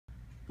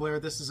Blair,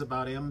 this is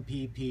about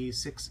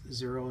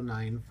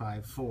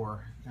MPP-60954.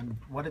 And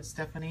what did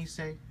Stephanie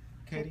say,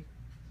 Katie?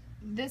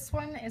 This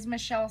one is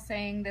Michelle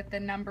saying that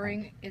the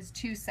numbering is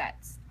 2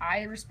 sets.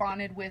 I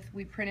responded with,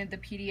 we printed the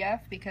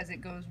PDF because it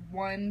goes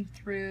 1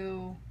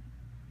 through,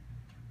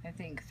 I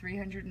think,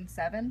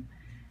 307.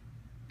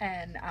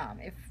 And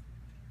if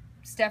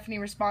Stephanie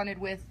responded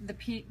with,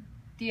 the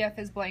PDF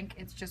is blank,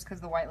 it's just because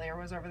the white layer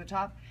was over the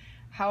top.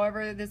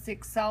 However, this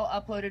Excel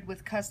uploaded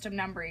with custom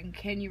numbering,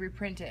 can you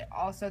reprint it?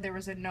 Also, there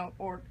was a note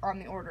on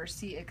the order,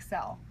 see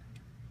Excel.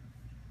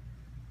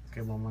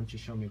 Okay, well, why don't you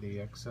show me the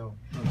Excel?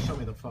 Show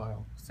me the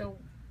file. So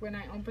when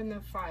I open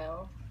the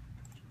file,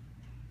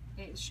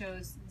 it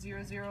shows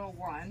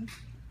 001.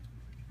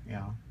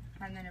 Yeah.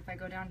 And then if I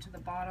go down to the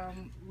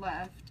bottom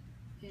left,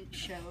 it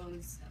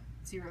shows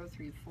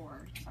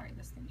 034. Sorry,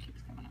 this thing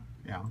keeps coming up.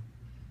 Yeah.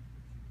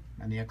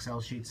 And the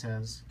Excel sheet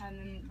says? And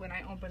then when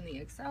I open the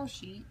Excel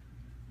sheet,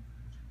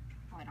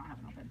 oh, I don't have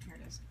it open. Here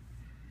it is.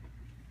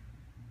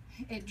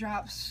 It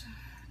drops,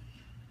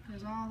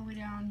 goes all the way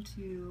down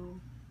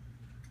to,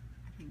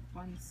 I think,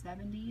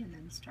 170 and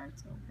then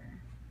starts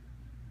over.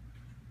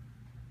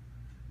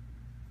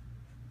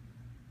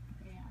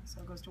 Okay, yeah,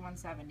 so it goes to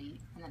 170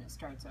 and then it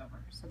starts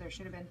over. So there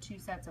should have been 2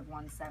 sets of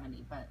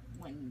 170, but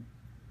when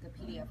the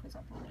PDF was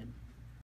uploaded,